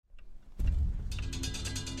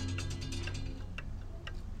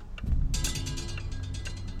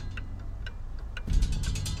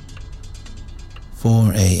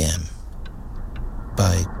4 a.m.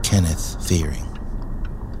 by Kenneth Fearing.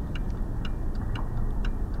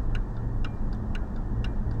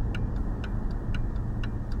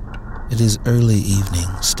 It is early evening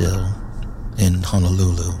still in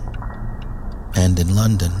Honolulu, and in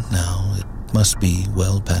London now it must be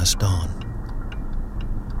well past dawn.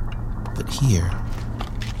 But here,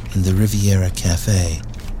 in the Riviera Cafe,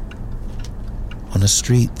 on a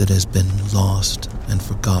street that has been lost and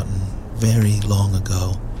forgotten very long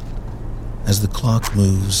ago, as the clock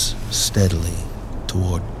moves steadily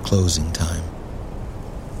toward closing time,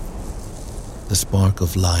 the spark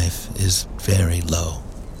of life is very low,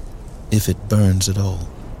 if it burns at all.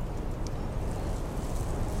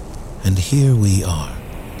 And here we are,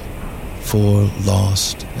 4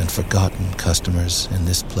 lost and forgotten customers in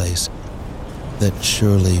this place that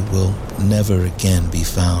surely will never again be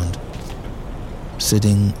found,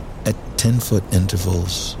 sitting at 10-foot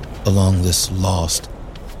intervals along this lost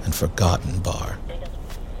and forgotten bar,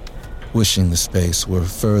 wishing the space were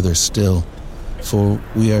further still, for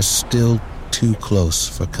we are still too close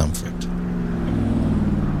for comfort.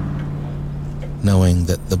 Knowing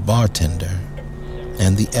that the bartender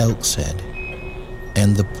and the Elk's Head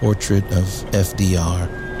and the portrait of FDR,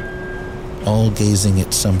 all gazing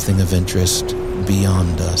at something of interest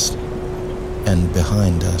beyond us and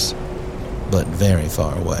behind us, but very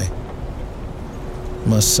far away,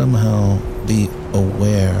 must somehow be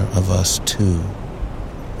aware of us too,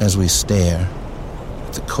 as we stare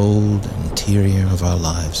at the cold interior of our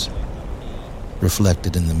lives,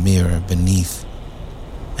 reflected in the mirror beneath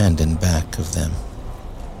and in back of them.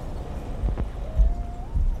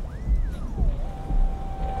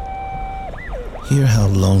 Hear how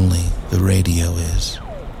lonely the radio is,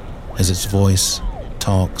 as its voice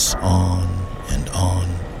talks on and on,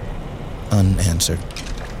 unanswered.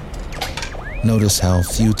 Notice how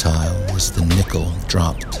futile was the nickel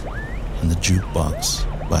dropped in the jukebox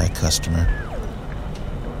by a customer.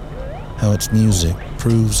 How its music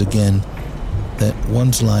proves again that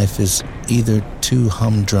one's life is either too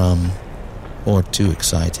humdrum or too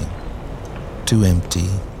exciting, too empty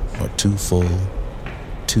or too full,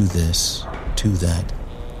 too this, too that.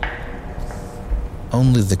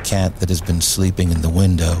 Only the cat that has been sleeping in the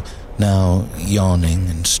window, now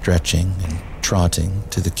yawning and stretching and trotting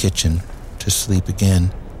to the kitchen to sleep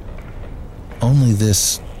again. Only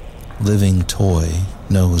this living toy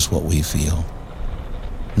knows what we feel,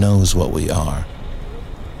 knows what we are,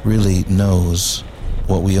 really knows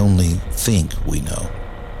what we only think we know.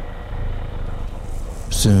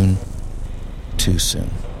 Soon, too soon,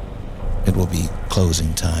 it will be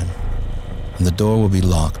closing time, and the door will be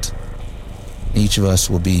locked. Each of us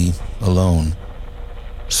will be alone,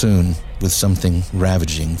 soon with something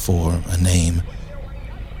ravaging for a name.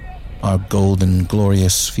 Our golden,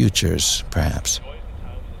 glorious futures, perhaps.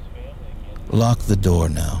 Lock the door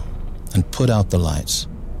now, and put out the lights,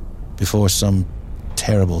 before some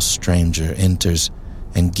terrible stranger enters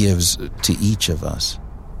and gives to each of us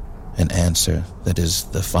an answer that is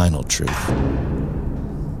the final truth.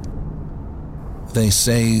 They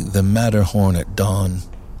say the Matterhorn at dawn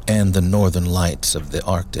and the northern lights of the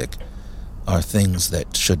Arctic are things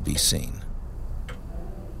that should be seen.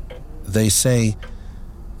 They say.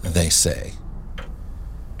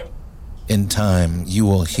 In time, you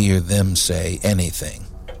will hear them say anything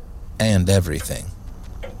and everything.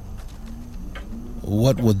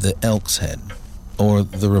 What would the Elk's Head or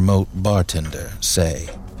the remote bartender say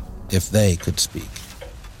if they could speak?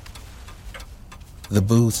 The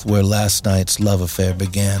booth where last night's love affair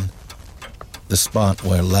began, the spot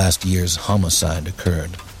where last year's homicide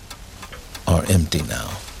occurred, are empty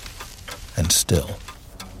now and still.